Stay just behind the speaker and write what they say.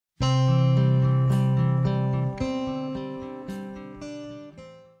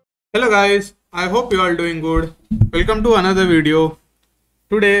Hello guys, I hope you are doing good. Welcome to another video.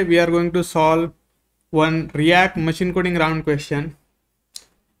 Today we are going to solve one React machine coding round question.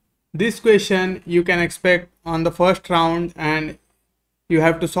 This question you can expect on the first round and you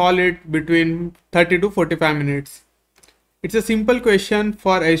have to solve it between 30 to 45 minutes. It's a simple question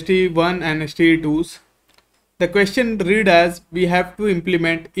for HT1 and HT2s. The question read as we have to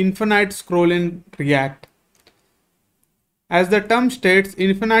implement infinite scroll in React. As the term states,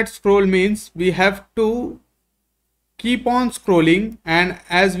 infinite scroll means we have to keep on scrolling, and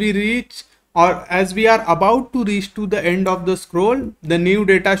as we reach or as we are about to reach to the end of the scroll, the new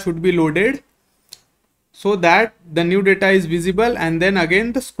data should be loaded so that the new data is visible, and then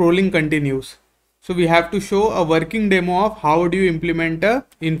again the scrolling continues. So we have to show a working demo of how do you implement a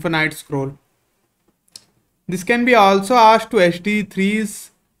infinite scroll. This can be also asked to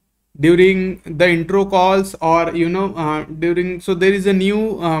HT3s during the intro calls, or so there is a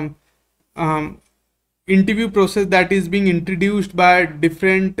new interview process that is being introduced by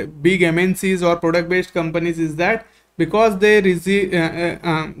different big MNCs or product based companies, is that because they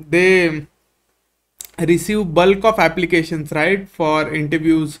receive bulk of applications, right, for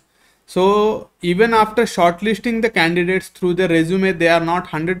interviews. So even after shortlisting the candidates through the resume, they are not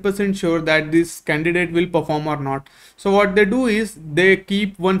 100% sure that this candidate will perform or not. So what they do is they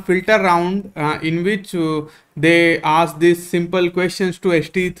keep one filter round in which they ask these simple questions to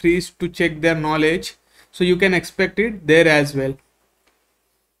HT3s to check their knowledge. So you can expect it there as well.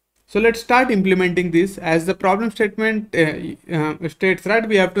 So let's start implementing this. As the problem statement states, right,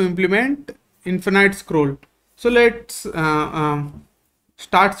 we have to implement infinite scroll. So let's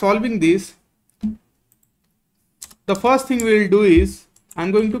start solving this. The first thing we will do is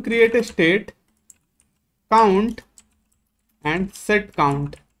I'm going to create a state count and set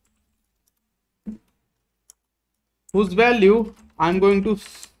count, whose value I'm going to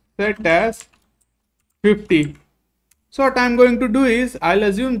set as 50. So what I'm going to do is I'll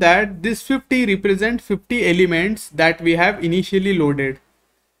assume that this 50 represents 50 elements that we have initially loaded.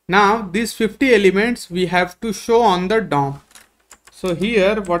 Now these 50 elements we have to show on the DOM. So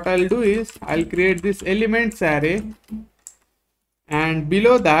here what I'll do is I'll create this elements array, and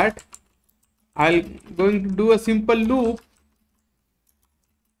below that I'm going to do a simple loop.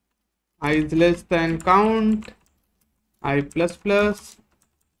 I is less than count I plus plus,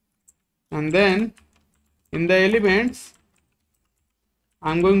 and then in the elements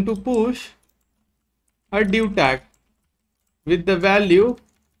I'm going to push a div tag with the value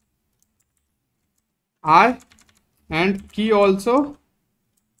I and key also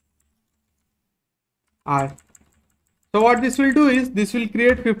I. So what this will do is this will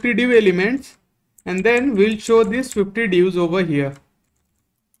create 50 div elements, and then we'll show these 50 divs over here.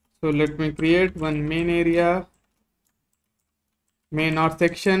 So let me create one main area, main or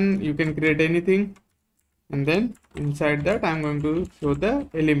section, you can create anything, and then inside that I'm going to show the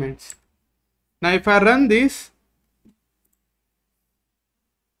elements. Now if I run this,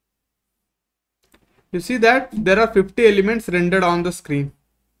 you see that there are 50 elements rendered on the screen,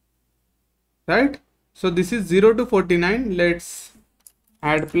 right? So this is 0 to 49. Let's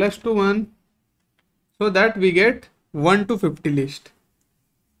add plus to 1 so that we get 1 to 50 list.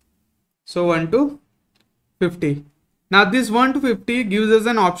 So 1 to 50. Now this 1 to 50 gives us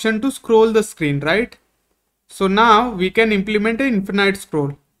an option to scroll the screen, right? So now we can implement an infinite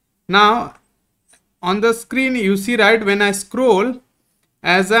scroll. Now on the screen you see, right, when I scroll,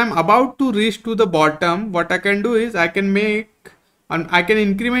 as I'm about to reach to the bottom, what I can do is I can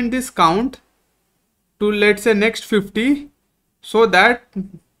increment this count to, let's say, next 50, so that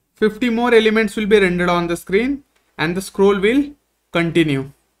 50 more elements will be rendered on the screen and the scroll will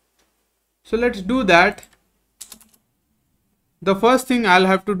continue. So let's do that. The first thing I'll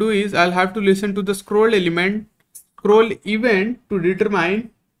have to do is I'll have to listen to the scroll event to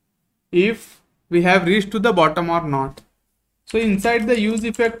determine if we have reached to the bottom or not. So inside the use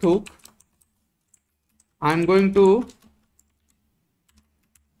effect hook, I'm going to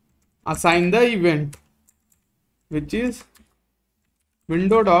assign the event, which is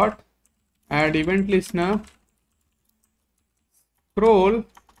window dot add event listener scroll,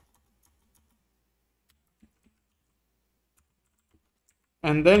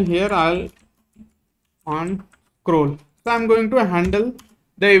 and then here I'll on scroll. So I'm going to handle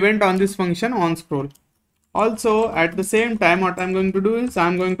the event on this function on scroll. Also at the same time what I'm going to do is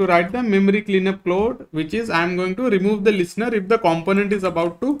I'm going to write the memory cleanup code, which is I'm going to remove the listener if the component is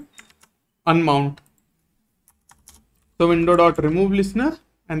about to unmount. So window dot remove listener,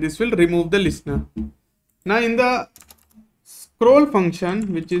 and this will remove the listener. Now in the scroll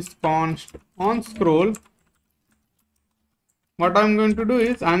function, which is const on scroll, what I'm going to do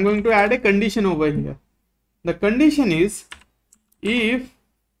is I'm going to add a condition over here. The condition is if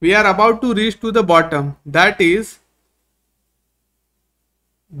we are about to reach to the bottom, that is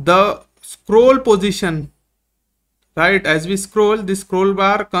the scroll position, right? As we scroll, the scroll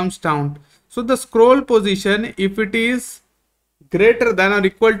bar comes down. So the scroll position, if it is greater than or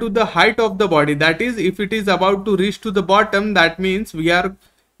equal to the height of the body, that is if it is about to reach to the bottom, that means we are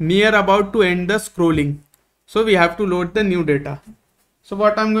near about to end the scrolling. So we have to load the new data. So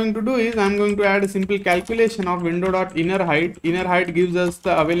what I'm going to do is I'm going to add a simple calculation of window.inner height. Inner height gives us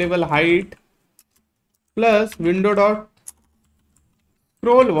the available height plus window.scroll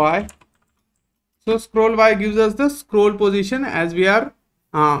y. So scroll y gives us the scroll position as we are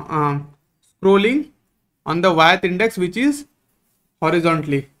scrolling on the yth index, which is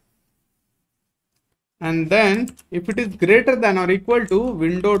horizontally. And then if it is greater than or equal to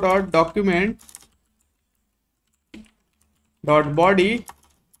window.document dot body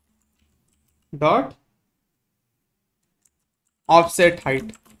dot offset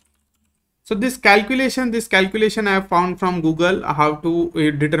height. So this calculation I have found from Google, how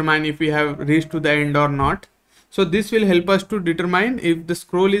to determine if we have reached to the end or not. So this will help us to determine if the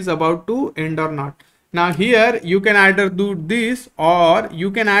scroll is about to end or not. Now here you can either do this or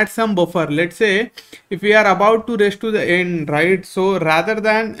you can add some buffer. Let's say if we are about to reach to the end, right? So rather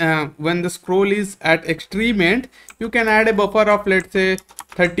than when the scroll is at extreme end, you can add a buffer of, let's say,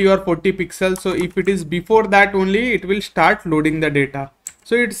 30 or 40 pixels. So if it is before that only, it will start loading the data.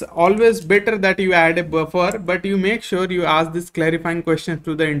 So it's always better that you add a buffer, but you make sure you ask this clarifying questions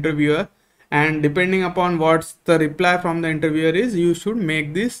to the interviewer, and depending upon what's the reply from the interviewer is, you should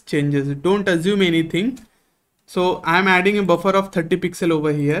make these changes. Don't assume anything. So I'm adding a buffer of 30 pixel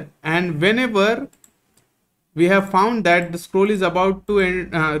over here, and whenever we have found that the scroll is about to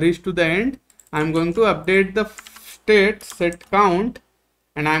end, reach to the end, I'm going to update the state set count,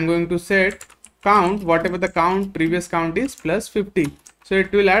 and I'm going to set count whatever the count previous count is plus 50. So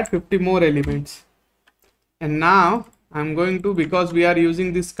it will add 50 more elements. And now I'm going to, because we are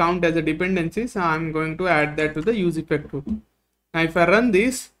using this count as a dependency, so I'm going to add that to the use effect group. Now if I run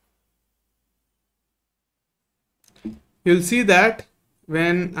this, you'll see that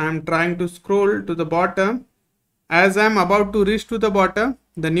when I'm trying to scroll to the bottom, as I'm about to reach to the bottom,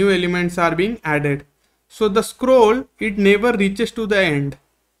 the new elements are being added. So the scroll, it never reaches to the end.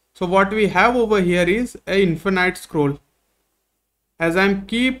 So what we have over here is an infinite scroll. As I'm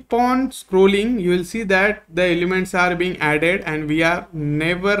keep on scrolling, you will see that the elements are being added and we are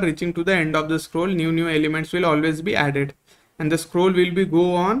never reaching to the end of the scroll. New elements will always be added and the scroll will be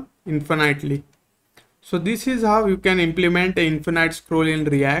go on infinitely. So this is how you can implement an infinite scroll in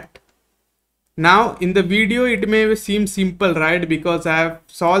React. Now in the video it may seem simple, right? Because I have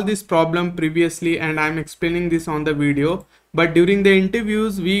solved this problem previously and I'm explaining this on the video. But during the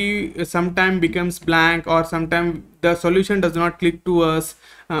interviews, we sometimes becomes blank, or sometimes the solution does not click to us.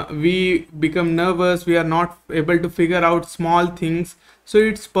 We become nervous. We are not able to figure out small things. So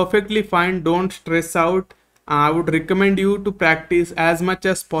it's perfectly fine. Don't stress out. I would recommend you to practice as much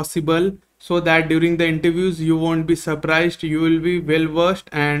as possible so that during the interviews you won't be surprised. You will be well versed.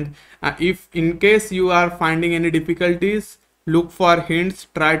 And if in case you are finding any difficulties, look for hints.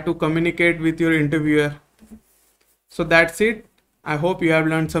 Try to communicate with your interviewer. So that's it. I hope you have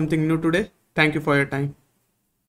learned something new today. Thank you for your time.